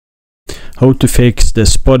how to fix the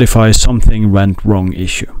Spotify something went wrong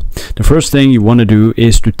issue. The first thing you want to do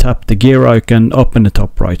is to tap the gear icon up in the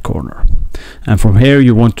top right corner. And from here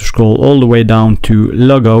you want to scroll all the way down to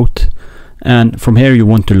logout, and from here you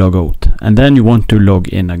want to log out, and then you want to log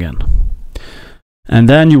in again. And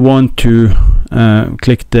then you want to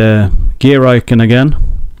click the gear icon again,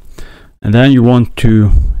 and then you want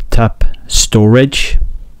to tap storage,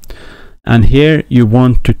 and here you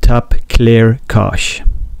want to tap clear cache.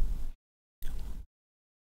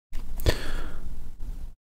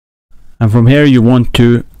 And from here you want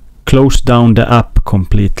to close down the app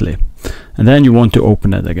completely, and then you want to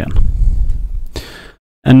open it again.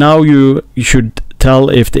 And now you should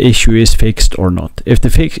tell if the issue is fixed or not. If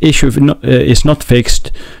the issue is not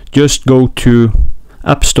fixed, just go to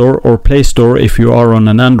App Store or Play Store if you are on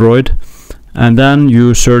an Android, and then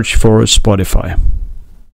you search for Spotify.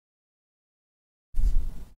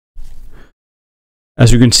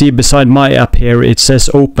 As you can see beside my app here, it says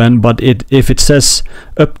open, but if it says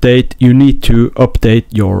update, you need to update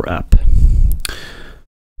your app.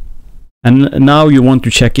 And now you want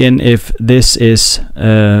to check in if this is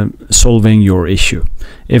solving your issue.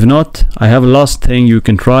 If not, I have a last thing you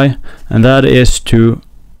can try, and that is to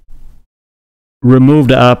remove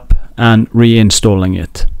the app and reinstalling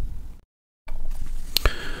it.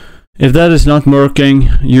 If that is not working,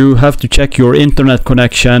 you have to check your internet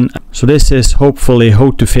connection. So this is hopefully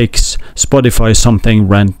how to fix Spotify something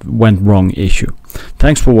went wrong issue.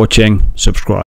 Thanks for watching. Subscribe.